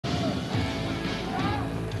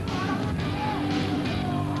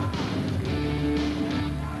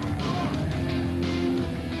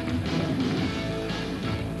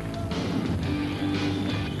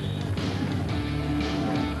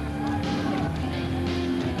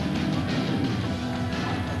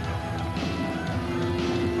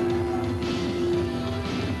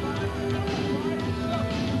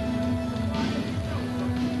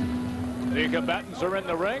combatants are in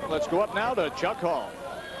the ring. Let's go up now to Chuck Hall.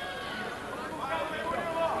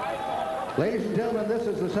 Ladies and gentlemen, this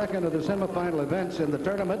is the second of the semifinal events in the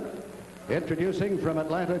tournament. Introducing from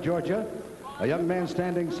Atlanta, Georgia, a young man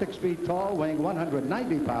standing 6 feet tall, weighing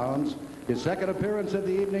 190 pounds. His second appearance of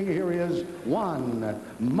the evening, here is Juan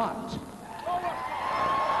Mott.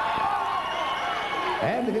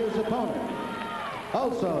 And his opponent,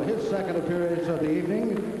 also his second appearance of the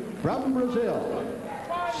evening, from Brazil,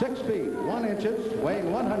 6 feet 1 inches,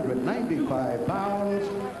 weighing 195 pounds,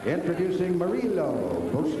 introducing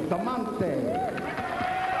Murilo Bustamante.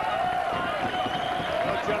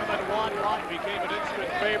 Gentlemen, Juan Mott became an instant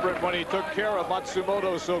favorite when he took care of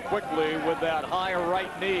Matsumoto so quickly with that high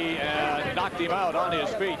right knee and knocked him out on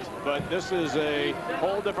his feet. But this is a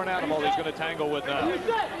whole different animal he's going to tangle with now. Let's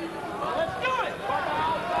do it!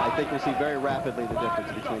 I think we'll see very rapidly the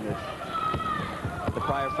difference between the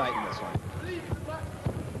prior fight and this one.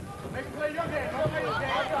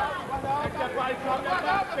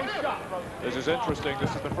 This is interesting.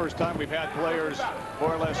 This is the first time we've had players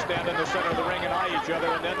more or less stand in the center of the ring and eye each other,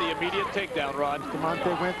 and then the immediate takedown, Ron. Bustamante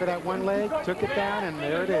went for that one leg, took it down, and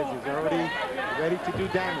there it is. He's already ready to do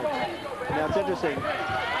damage. Now it's interesting.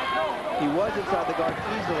 He was inside the guard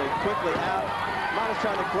easily, quickly out. Mott is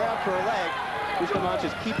trying to grab for a leg. Bustamante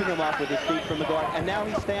is keeping him off with his feet from the guard, and now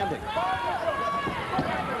he's standing.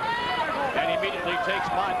 And he immediately takes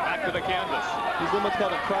Mott back to the canvas. He's in what's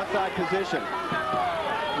called a cross-side position.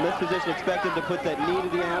 In this position, expect him to put that knee to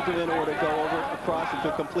the abdomen or to go over across into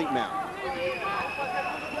a complete mount.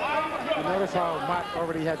 You notice how Mott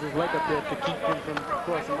already has his leg up there to keep him from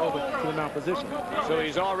crossing over to the mount position. So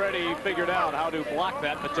he's already figured out how to block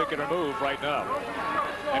that particular move right now.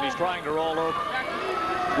 And he's trying to roll over.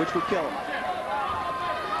 Which would kill him.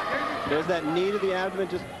 There's that knee to the abdomen,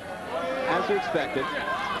 just as you expected.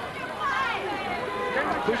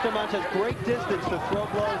 Bustamante has great distance to throw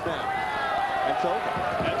blows now. That's over.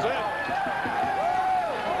 That's it.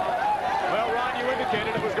 Well, Ron, you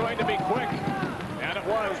indicated it was going to be quick. And it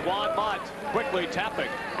was. Juan Mott quickly tapping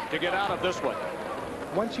to get out of this one.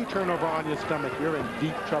 Once you turn over on your stomach, you're in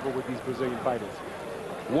deep trouble with these Brazilian fighters.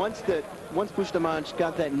 Once Bustamante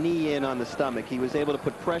got that knee in on the stomach, he was able to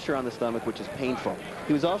put pressure on the stomach, which is painful.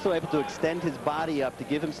 He was also able to extend his body up to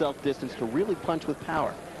give himself distance to really punch with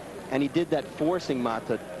power. And he did that, forcing Mott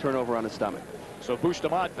to turn over on his stomach. So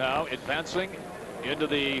Bustamante now advancing into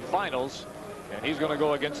the finals, and he's going to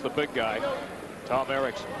go against the big guy, Tom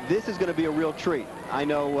Erickson. This is going to be a real treat. I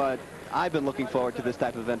know I've been looking forward to this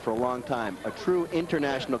type of event for a long time. A true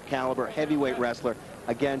international caliber heavyweight wrestler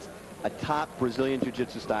against a top Brazilian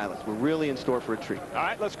jiu-jitsu stylist. We're really in store for a treat. All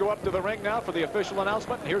right, let's go up to the ring now for the official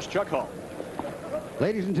announcement. Here's Chuck Hall.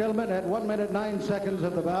 Ladies and gentlemen, at 1 minute 9 seconds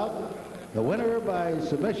of the bout, the winner by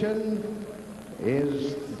submission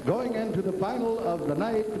is going into the final of the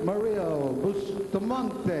night, Murilo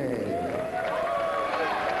Bustamante.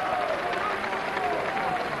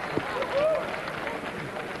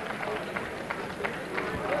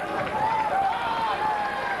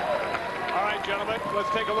 Gentlemen, let's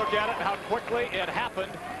take a look at it, how quickly it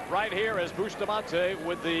happened right here as Bustamante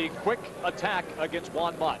with the quick attack against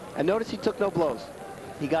Juan Mott. And notice he took no blows.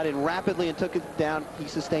 He got in rapidly and took it down. He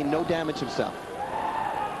sustained no damage himself.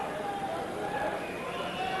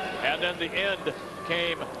 And then the end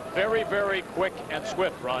came very, very quick and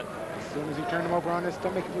swift, Ron. As soon as he turned him over on his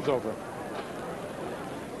stomach, it was over.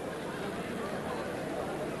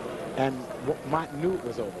 And Mott knew it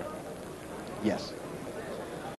was over. Yes.